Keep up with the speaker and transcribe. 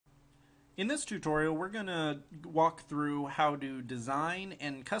In this tutorial, we're going to walk through how to design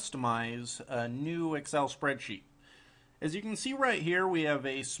and customize a new Excel spreadsheet. As you can see right here, we have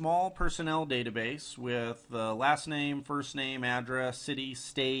a small personnel database with the last name, first name, address, city,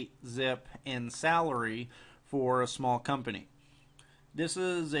 state, zip, and salary for a small company. This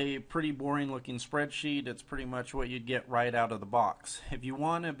is a pretty boring looking spreadsheet. It's pretty much what you'd get right out of the box. If you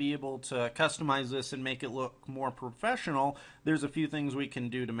want to be able to customize this and make it look more professional, there's a few things we can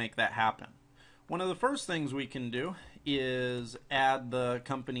do to make that happen. One of the first things we can do is add the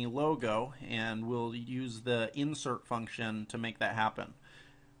company logo, and we'll use the insert function to make that happen.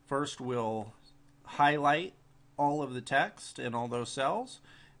 First, we'll highlight all of the text in all those cells,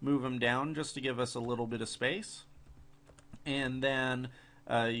 move them down just to give us a little bit of space. And then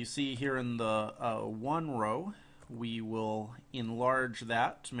you see here in the one row, we will enlarge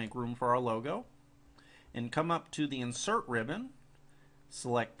that to make room for our logo. And come up to the insert ribbon,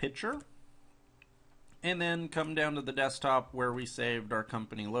 select picture, and then come down to the desktop where we saved our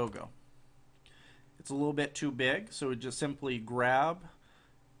company logo. It's a little bit too big, so we just simply grab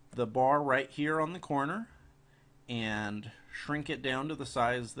the bar right here on the corner and shrink it down to the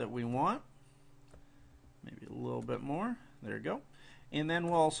size that we want. Maybe a little bit more. There you go. And then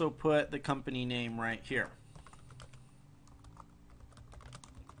we'll also put the company name right here.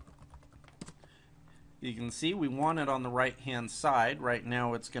 You can see we want it on the right hand side. Right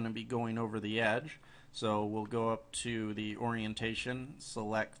now it's going to be going over the edge. So we'll go up to the orientation,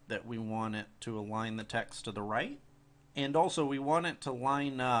 select that we want it to align the text to the right. And also we want it to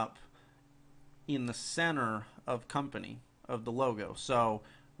line up in the center of company, of the logo. So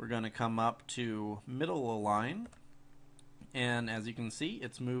we're going to come up to middle align, and as you can see,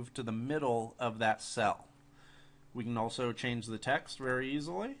 it's moved to the middle of that cell. We can also change the text very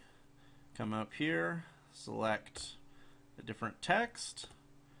easily. Come up here, select a different text,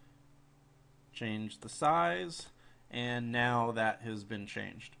 change the size, and now that has been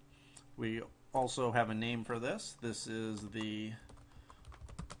changed. We also have a name for this. This is the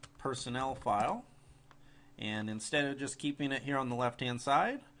personnel file, and instead of just keeping it here on the left hand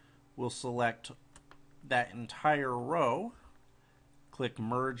side, we'll select that entire row, click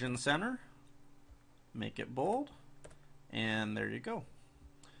merge and center, make it bold, and there you go.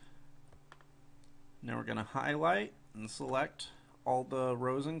 Now we're going to highlight and select all the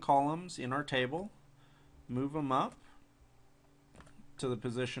rows and columns in our table, move them up to the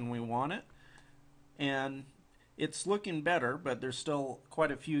position we want it, and it's looking better, but there's still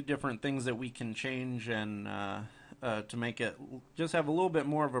quite a few different things that we can change and to make it just have a little bit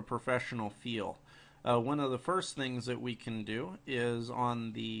more of a professional feel. One of the first things that we can do is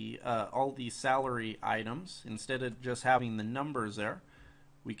on the all these salary items, instead of just having the numbers there,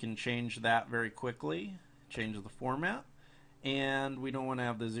 we can change that very quickly, change the format, and we don't want to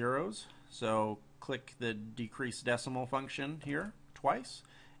have the zeros, so click the decrease decimal function here twice,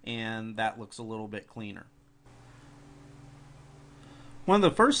 and that looks a little bit cleaner. One of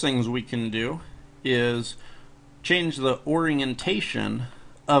the first things we can do is change the orientation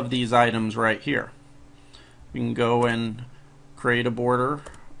of these items right here. We can go and create a border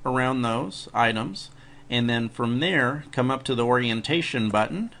around those items, and then from there come up to the orientation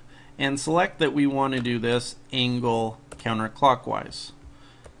button and select that we want to do this angle counterclockwise.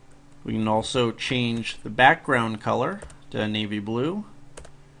 We can also change the background color to navy blue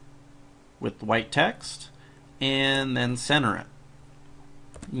with white text and then center it.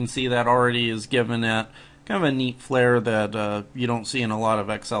 You can see that already is given it kind of a neat flair that you don't see in a lot of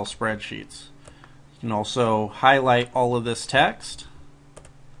Excel spreadsheets. You can also highlight all of this text,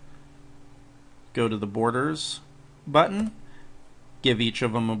 go to the borders button, give each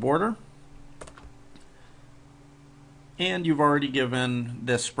of them a border, and you've already given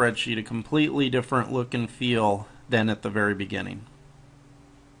this spreadsheet a completely different look and feel than at the very beginning.